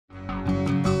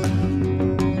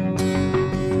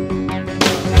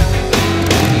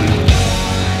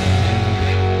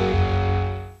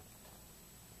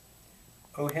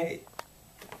Oh hey,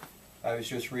 I was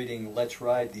just reading Let's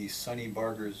Ride the Sonny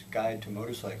Barger's Guide to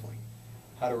Motorcycling,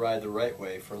 How to Ride the Right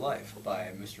Way for Life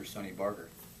by Mr. Sonny Barger.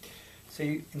 It's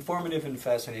an informative and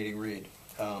fascinating read.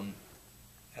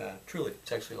 Truly,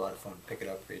 it's actually a lot of fun. Pick it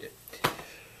up, read it.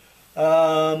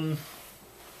 I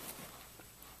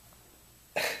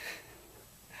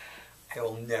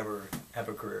will never have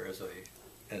a career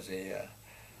as a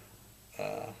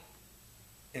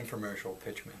infomercial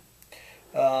pitchman.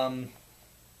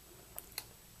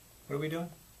 What are we doing?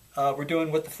 We're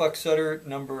doing What the Fuck Sutter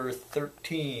number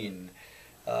 13.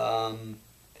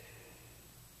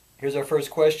 Here's our first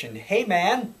question. Hey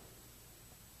man,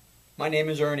 my name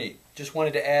is Ernie. Just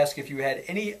wanted to ask if you had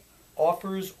any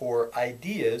offers or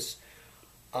ideas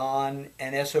on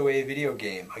an SOA video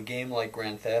game. A game like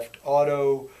Grand Theft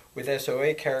Auto with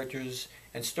SOA characters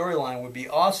and storyline would be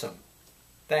awesome.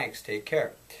 Thanks, take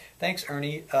care. Thanks,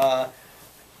 Ernie.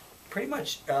 Pretty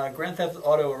much, Grand Theft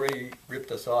Auto already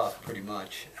ripped us off, pretty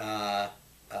much. I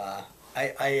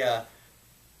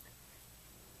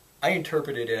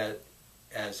interpreted it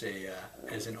as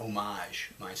an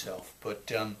homage myself,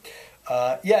 but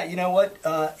yeah, you know what?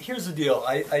 Here's the deal.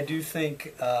 I do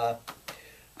think I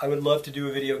would love to do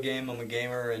a video game. I'm a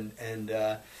gamer, and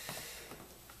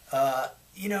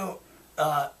you know,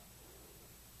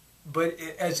 but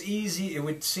it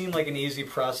would seem like an easy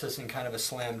process and kind of a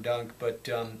slam dunk, but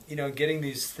you know, getting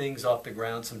these things off the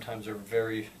ground sometimes are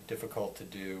very difficult to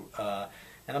do,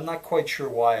 and I'm not quite sure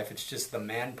why, if it's just the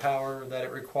manpower that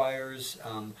it requires.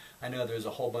 I know there's a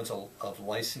whole bunch of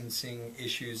licensing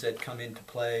issues that come into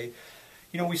play.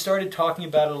 You know, we started talking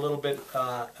about it a little bit.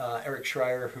 Eric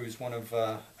Schreier, who's one of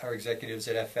our executives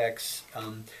at FX,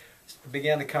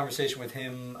 began the conversation with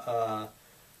him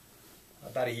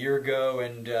about a year ago,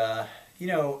 and you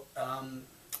know,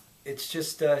 it's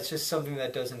just something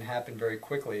that doesn't happen very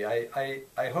quickly.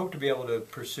 I hope to be able to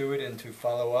pursue it and to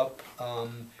follow up,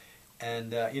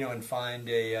 and you know, and find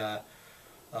a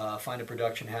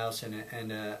production house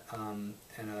and a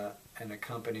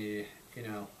company, you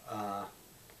know,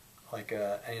 like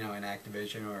you know, an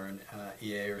Activision or an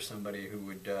EA or somebody who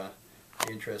would be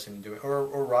interested in doing,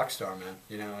 or Rockstar, man.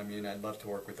 You know, I mean, I'd love to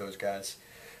work with those guys.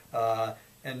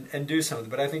 And do something,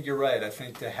 but I think you're right. I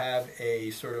think to have a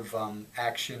sort of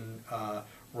action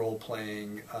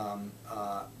role-playing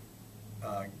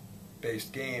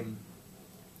based game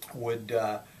would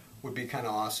be kind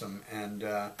of awesome, and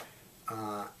you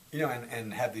know,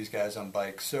 and have these guys on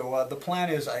bikes. So the plan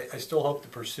is, I still hope to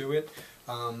pursue it.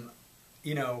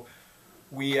 You know,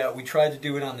 we tried to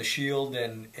do it on the Shield,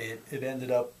 and it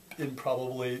ended up in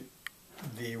probably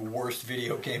the worst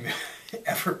video game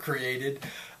ever created.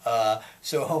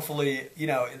 So hopefully, you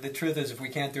know, the truth is, if we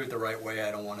can't do it the right way,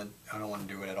 I don't want to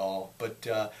do it at all. But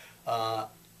I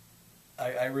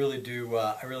really do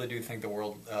think the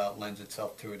world lends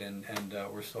itself to it, and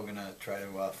we're still going to try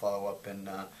to follow up and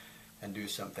do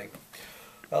something.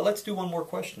 Let's do one more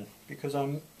question, because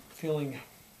I'm feeling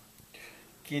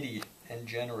giddy and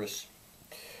generous.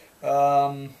 It's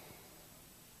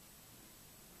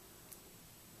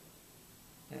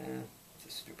a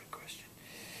stupid question.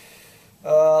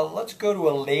 Let's go to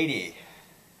a lady.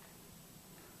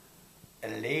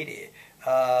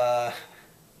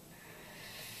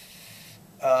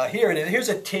 Here's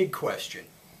a TIG question,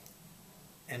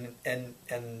 and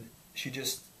she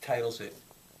just titles it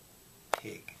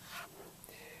TIG.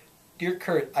 Dear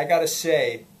Kurt, I gotta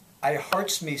say, I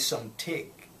hearts me some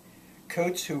TIG.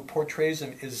 Coates, who portrays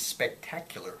him, is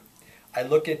spectacular. I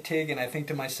look at TIG and I think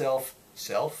to myself,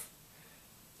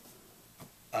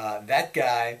 that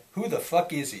guy, who the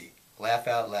fuck is he? Laugh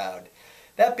out loud.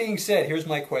 That being said, here's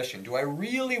my question. Do I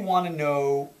really want to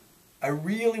know,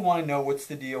 what's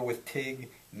the deal with Tig,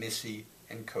 Missy,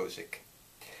 and Kozik?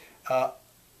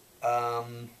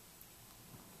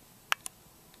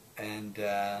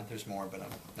 There's more, but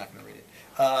I'm not going to read it.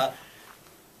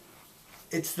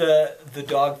 It's the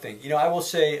dog thing. You know, I will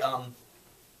say,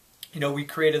 you know, we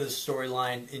created this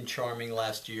storyline in Charming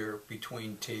last year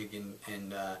between Tig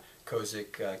and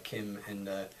Kozik, Kim, and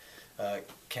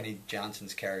Kenny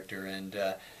Johnson's character, and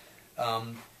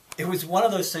it was one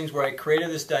of those things where I created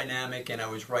this dynamic and I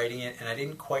was writing it and I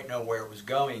didn't quite know where it was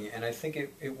going, and I think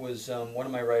it was one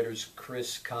of my writers,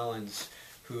 Chris Collins,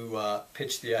 who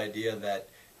pitched the idea that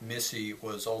Missy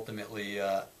was ultimately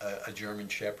a German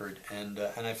Shepherd, and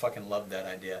I fucking loved that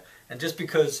idea. And just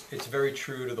because it's very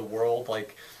true to the world,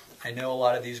 like, I know a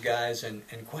lot of these guys, and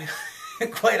quite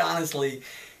quite honestly,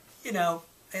 you know,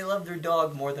 they love their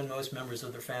dog more than most members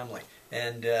of their family,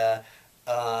 and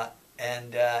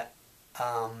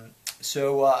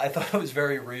so I thought it was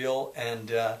very real,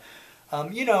 and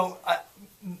you know,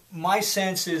 my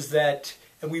sense is that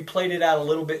and we played it out a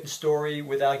little bit in story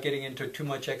without getting into too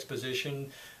much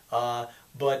exposition,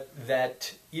 but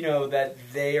that, you know, that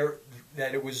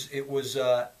it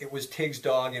was Tig's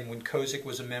dog, and when Kozik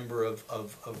was a member of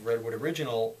Redwood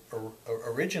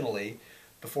originally,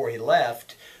 before he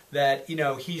left, that, you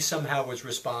know, he somehow was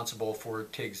responsible for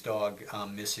Tig's dog,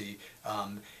 Missy.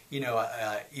 You know,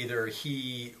 either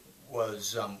he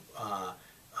was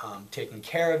taking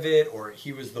care of it, or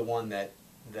he was the one that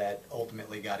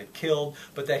ultimately got it killed,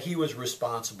 but that he was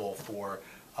responsible for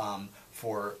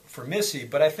Missy.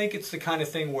 But I think it's the kind of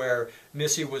thing where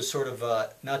Missy was sort of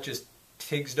not just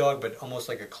Tig's dog, but almost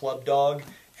like a club dog,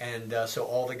 and so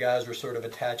all the guys were sort of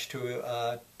attached to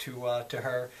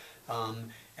her,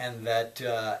 and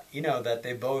that you know, that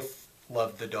they both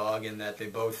loved the dog, and that they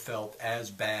both felt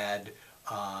as bad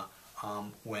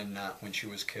when she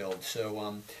was killed.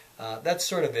 So that's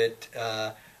sort of it.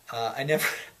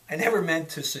 I never meant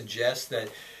to suggest that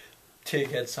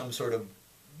Tig had some sort of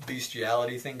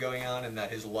bestiality thing going on, and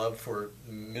that his love for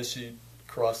Missy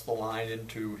crossed the line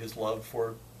into his love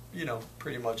for, you know,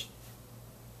 pretty much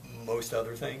most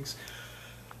other things.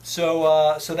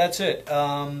 So so that's it.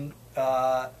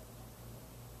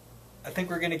 I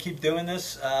think we're going to keep doing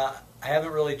this. I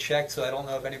haven't really checked, so I don't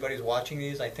know if anybody's watching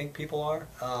these. I think people are,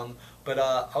 but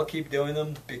I'll keep doing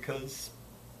them because,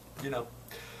 you know,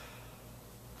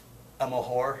 I'm a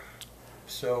whore.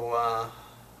 So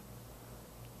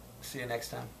see you next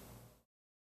time.